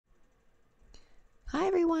Hi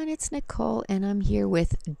everyone, it's Nicole and I'm here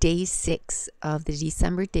with day 6 of the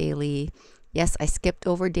December daily. Yes, I skipped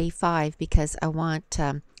over day 5 because I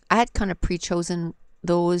had kind of pre-chosen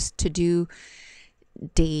those to do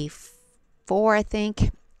day 4, I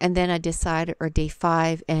think, and then I decided, or day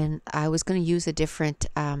 5, and I was going to use a different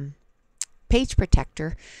page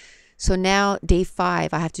protector. So now day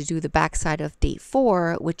 5, I have to do the backside of day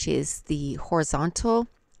 4, which is the horizontal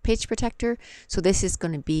page protector. So this is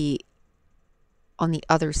going to be on the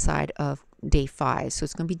other side of day 5. So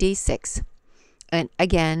it's going to be day 6. And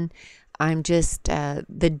again, I'm just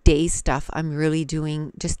the day stuff I'm really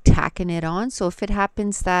doing, just tacking it on. So if it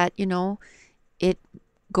happens that, it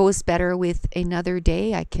goes better with another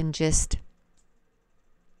day, I can just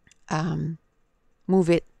move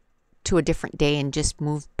it to a different day and just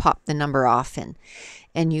pop the number off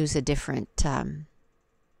and use a different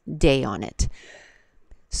day on it.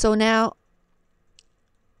 So now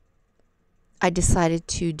I decided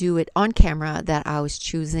to do it on camera that I was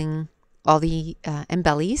choosing all the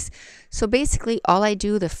embellies. So basically all I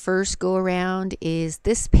do the first go around is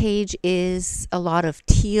this page is a lot of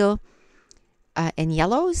teal and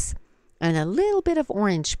yellows and a little bit of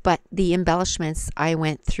orange, but the embellishments I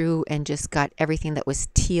went through and just got everything that was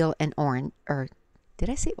teal and orange, or did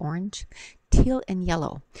I say orange? Teal and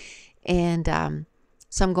yellow. And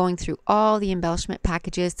so I'm going through all the embellishment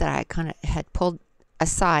packages that I kind of had pulled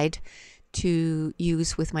aside to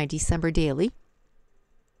use with my December daily,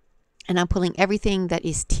 and I'm pulling everything that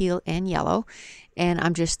is teal and yellow and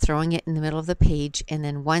I'm just throwing it in the middle of the page. And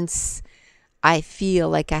then once I feel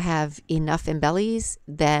like I have enough embellies,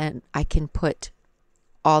 then I can put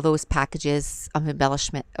all those packages of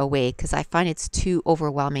embellishment away, because I find it's too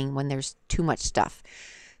overwhelming when there's too much stuff.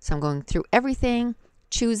 So I'm going through everything,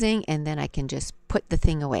 choosing, and then I can just put the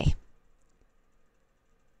thing away.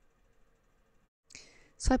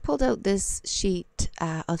 So I pulled out this sheet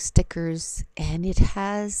of stickers and it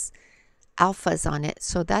has alphas on it.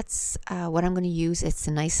 So that's what I'm going to use. It's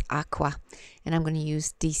a nice aqua. And I'm going to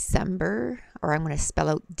use December, or I'm going to spell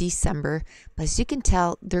out December. But as you can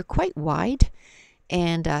tell, they're quite wide.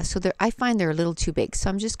 And so I find they're a little too big. So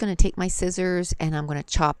I'm just going to take my scissors and I'm going to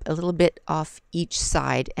chop a little bit off each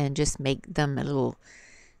side and just make them a little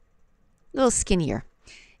skinnier.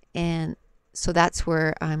 And so that's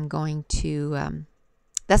where I'm going to...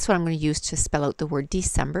 that's what I'm going to use to spell out the word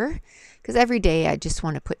December, because every day I just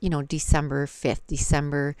want to put, December 5th,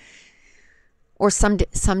 December, or some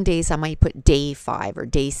days I might put day 5 or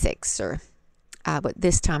day 6, or but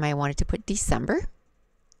this time I wanted to put December.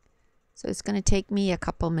 So it's going to take me a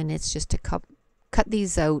couple minutes just to cut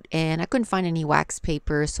these out, and I couldn't find any wax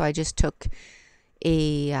paper, so I just took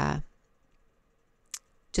a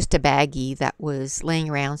baggie that was laying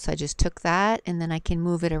around. So I just took that, and then I can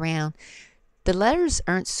move it around. The letters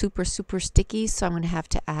aren't super sticky, so I'm going to have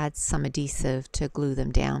to add some adhesive to glue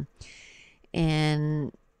them down.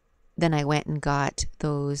 And then I went and got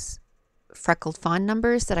those freckled fawn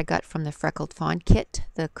numbers that I got from the freckled fawn kit,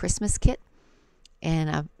 the Christmas kit.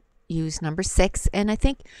 And I used number 6. And I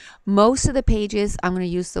think most of the pages I'm going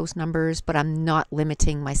to use those numbers, but I'm not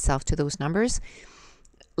limiting myself to those numbers.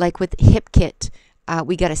 Like with Hip Kit,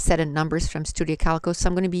 we got a set of numbers from Studio Calico, so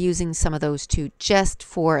I'm going to be using some of those too, just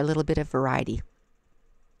for a little bit of variety.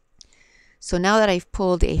 So now that I've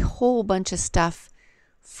pulled a whole bunch of stuff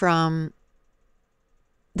from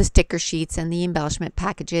the sticker sheets and the embellishment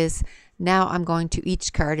packages, now I'm going to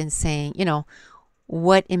each card and saying,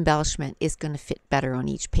 what embellishment is going to fit better on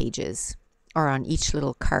each pages or on each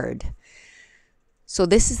little card. So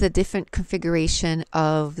this is the different configuration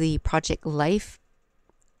of the Project Life,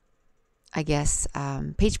 I guess,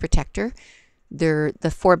 page protector. The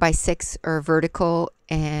 4x6 are vertical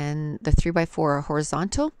and the 3x4 are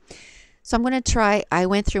horizontal. So I'm going to try, I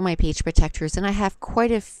went through my page protectors and I have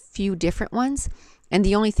quite a few different ones. And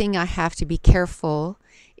the only thing I have to be careful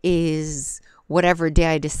is whatever day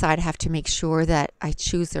I decide, I have to make sure that I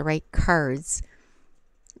choose the right cards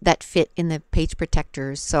that fit in the page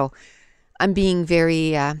protectors. So I'm being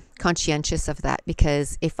very conscientious of that,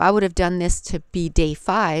 because if I would have done this to be day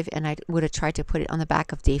 5 and I would have tried to put it on the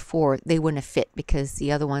back of day 4, they wouldn't have fit because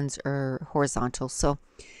the other ones are horizontal. So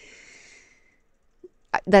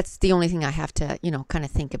that's the only thing I have to, kind of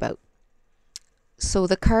think about. So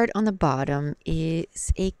the card on the bottom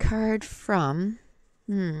is a card from,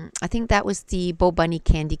 I think that was the Bo Bunny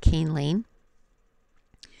Candy Cane Lane.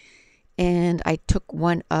 And I took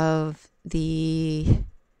one of the...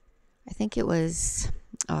 I think it was,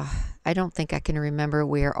 I don't think I can remember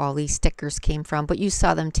where all these stickers came from, but you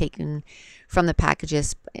saw them taken from the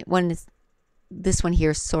packages. This one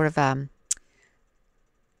here is sort of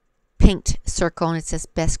inked circle, and it says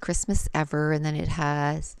Best Christmas Ever, and then it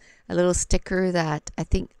has a little sticker that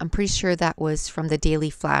I'm pretty sure that was from the Daily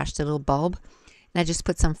Flash, the little bulb. And I just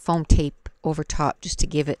put some foam tape over top just to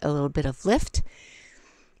give it a little bit of lift.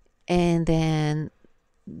 And then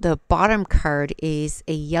the bottom card is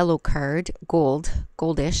a yellow card,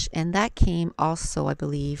 goldish, and that came also, I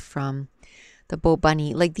believe, from the Bo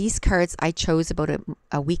Bunny. Like these cards I chose about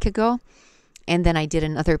a week ago, and then I did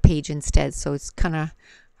another page instead, so it's kind of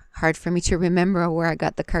hard for me to remember where I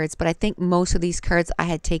got the cards, but I think most of these cards I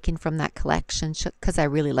had taken from that collection because I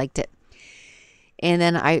really liked it. And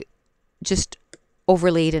then I just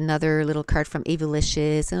overlaid another little card from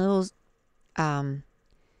Avalicious, and a little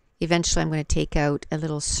eventually I'm going to take out a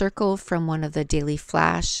little circle from one of the Daily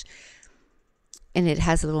Flash, and it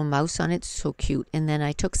has a little mouse on it, so cute. And then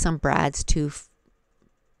I took some brads too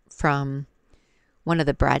from one of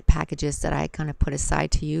the brad packages that I kind of put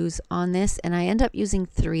aside to use on this, and I end up using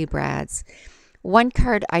 3 brads. One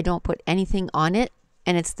card I don't put anything on it,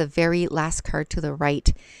 and it's the very last card to the right,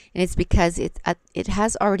 and it's because it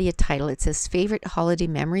has already a title. It says Favorite Holiday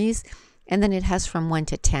Memories, and then it has from 1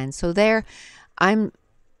 to 10. So there, I'm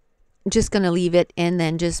just going to leave it and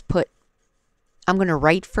then just put, I'm going to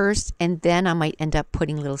write first, and then I might end up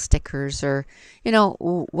putting little stickers or, you know,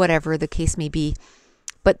 whatever the case may be.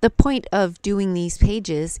 But the point of doing these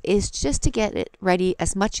pages is just to get it ready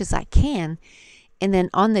as much as I can. And then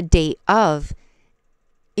on the day of,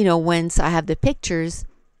 you know, once I have the pictures,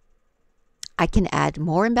 I can add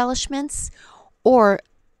more embellishments, or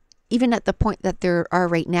even at the point that there are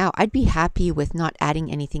right now, I'd be happy with not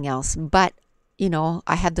adding anything else. But, you know,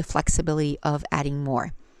 I have the flexibility of adding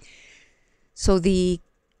more. So the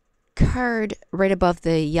card right above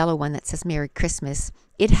the yellow one that says Merry Christmas,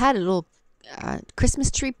 it had a little Christmas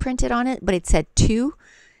tree printed on it, but it said 2,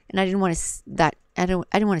 and I didn't want to I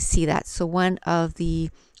didn't want to see that. So one of the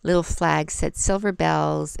little flags said Silver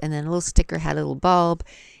Bells, and then a little sticker had a little bulb,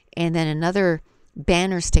 and then another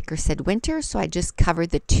banner sticker said Winter, so I just covered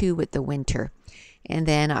the 2 with the winter. And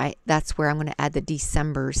then that's where I'm going to add the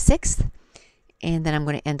December 6th, and then I'm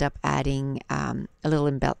going to end up adding a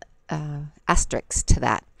little asterisk to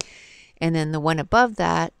that. And then the one above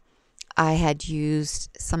that, I had used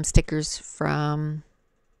some stickers from,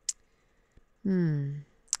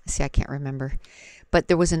 see, I can't remember. But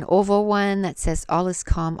there was an oval one that says All is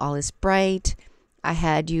calm, all is bright. I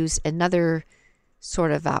had used another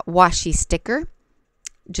sort of washi sticker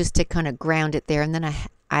just to kind of ground it there. And then I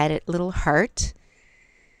added a little heart.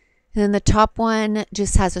 And then the top one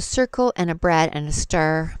just has a circle and a brad and a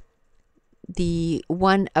star. The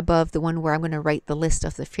one above, the one where I'm going to write the list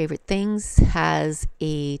of the favorite things, has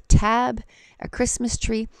a tab, a Christmas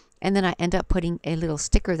tree, and then I end up putting a little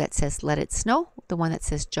sticker that says Let It Snow, the one that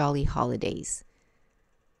says Jolly Holidays.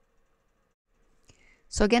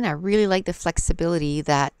 So again, I really like the flexibility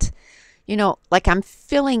that, you know, like I'm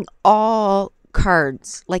filling all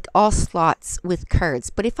cards, like all slots with cards.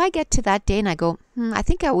 But if I get to that day and I go, I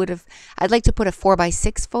think I'd like to put a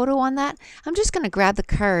 4x6 photo on that, I'm just going to grab the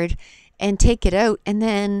card and take it out, and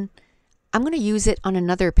then I'm going to use it on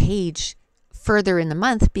another page further in the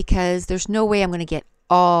month, because there's no way I'm going to get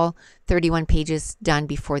all 31 pages done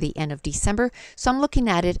before the end of December. So I'm looking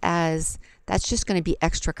at it as that's just going to be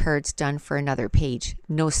extra cards done for another page.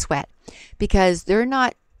 No sweat, because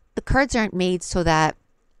the cards aren't made so that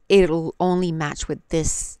it'll only match with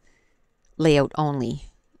this layout only.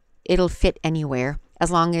 It'll fit anywhere,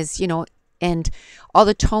 as long as, you know, and all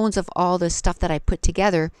the tones of all the stuff that I put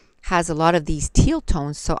together has a lot of these teal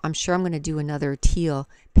tones, so I'm sure I'm going to do another teal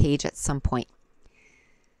page at some point.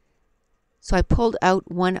 So I pulled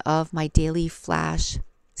out one of my Daily Flash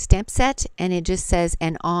stamp set, and it just says,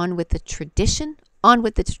 and on with the tradition,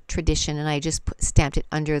 and I just stamped it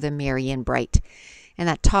under the Merry and Bright. And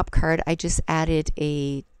that top card, I just added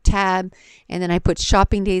a tab, and then I put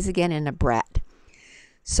shopping days again and a brad.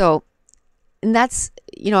 So, and that's,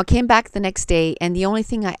 you know, I came back the next day, and the only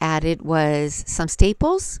thing I added was some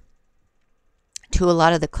staples to a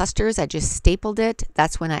lot of the clusters. I just stapled it.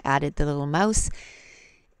 That's when I added the little mouse.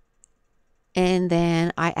 And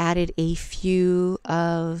then I added a few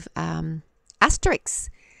of asterisks.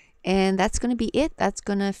 And that's going to be it. That's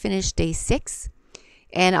going to finish day 6.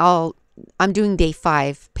 And I'm doing day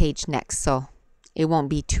 5 page next, so it won't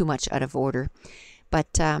be too much out of order.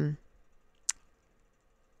 But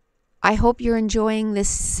I hope you're enjoying this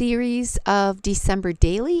series of December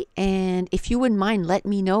Daily, and if you wouldn't mind, let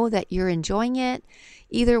me know that you're enjoying it,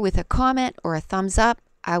 either with a comment or a thumbs up.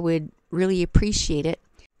 I would really appreciate it.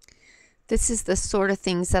 This is the sort of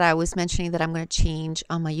things that I was mentioning that I'm going to change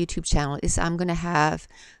on my YouTube channel. Is I'm going to have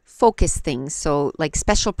focus things, so like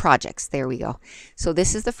special projects. There we go. So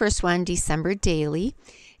this is the first one, December daily,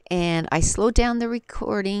 and I slowed down the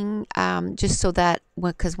recording just so that,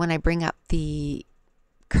 because when I bring up the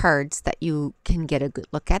cards, that you can get a good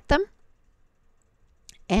look at them.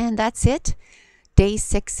 And that's it. Day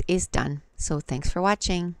 6 is done. So thanks for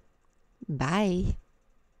watching. Bye.